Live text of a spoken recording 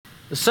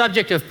The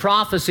subject of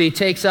prophecy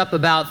takes up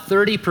about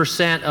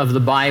 30% of the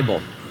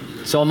Bible.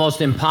 It's almost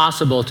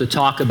impossible to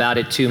talk about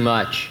it too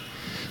much.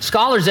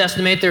 Scholars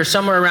estimate there's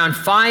somewhere around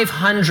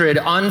 500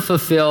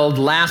 unfulfilled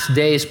last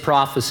days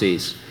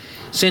prophecies.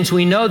 Since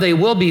we know they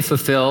will be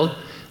fulfilled,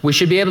 we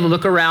should be able to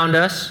look around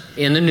us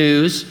in the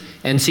news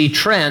and see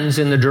trends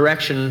in the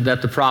direction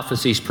that the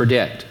prophecies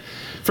predict.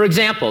 For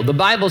example, the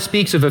Bible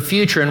speaks of a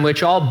future in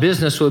which all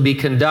business will be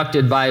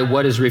conducted by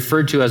what is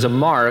referred to as a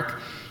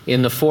mark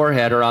in the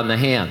forehead or on the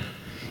hand.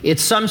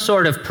 It's some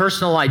sort of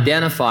personal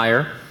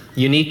identifier,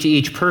 unique to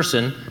each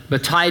person,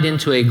 but tied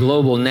into a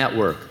global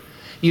network.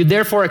 You'd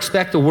therefore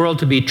expect the world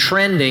to be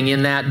trending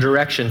in that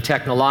direction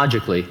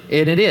technologically,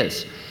 and it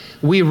is.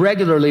 We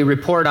regularly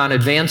report on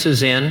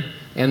advances in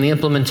and the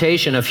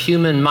implementation of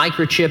human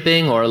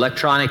microchipping or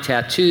electronic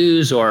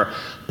tattoos or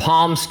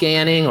palm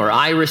scanning or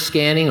iris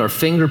scanning or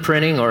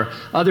fingerprinting or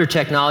other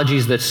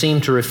technologies that seem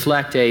to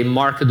reflect a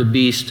mark of the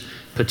beast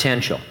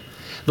potential.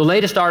 The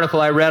latest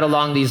article I read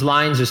along these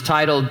lines is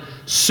titled,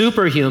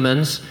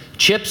 "Superhumans,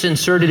 Chips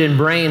Inserted in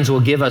Brains Will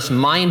Give Us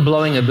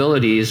Mind-Blowing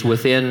Abilities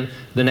Within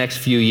the Next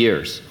Few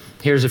Years."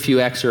 Here's a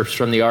few excerpts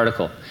from the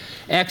article.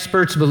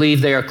 Experts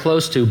believe they are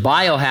close to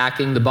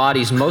biohacking the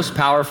body's most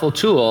powerful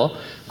tool,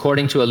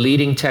 according to a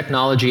leading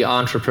technology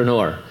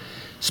entrepreneur.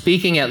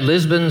 Speaking at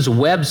Lisbon's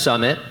Web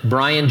Summit,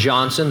 Brian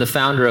Johnson, the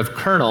founder of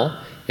Kernel,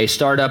 a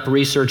startup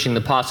researching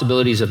the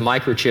possibilities of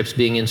microchips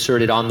being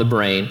inserted on the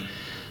brain,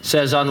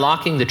 says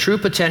unlocking the true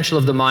potential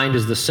of the mind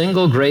is the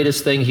single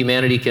greatest thing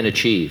humanity can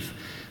achieve.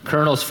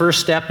 Kernel's first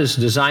step is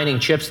designing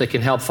chips that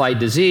can help fight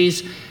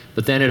disease,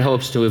 but then it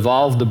hopes to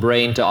evolve the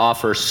brain to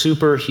offer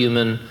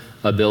superhuman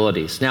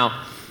abilities. Now,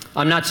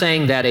 I'm not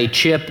saying that a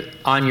chip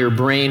on your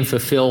brain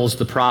fulfills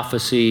the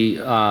prophecy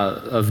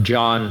of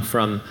John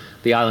from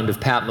the island of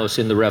Patmos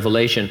in the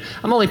Revelation.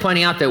 I'm only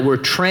pointing out that we're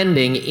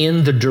trending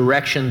in the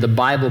direction the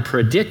Bible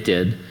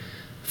predicted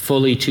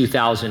fully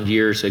 2,000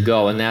 years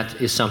ago, and that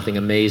is something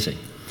amazing.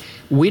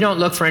 We don't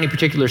look for any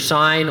particular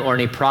sign or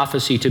any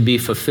prophecy to be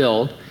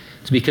fulfilled.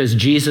 It's because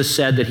Jesus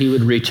said that he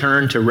would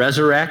return to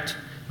resurrect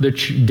the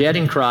dead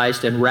in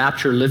Christ and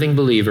rapture living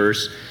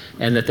believers,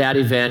 and that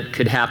event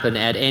could happen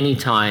at any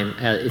time.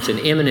 It's an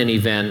imminent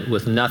event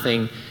with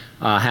nothing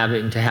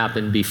having to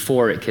happen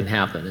before it can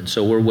happen, and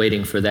so we're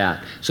waiting for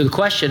that. So the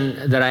question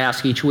that I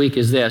ask each week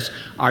is this: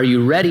 are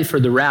you ready for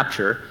the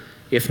rapture?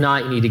 If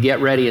not, you need to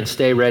get ready and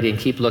stay ready and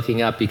keep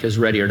looking up, because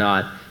ready or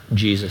not,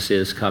 Jesus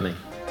is coming.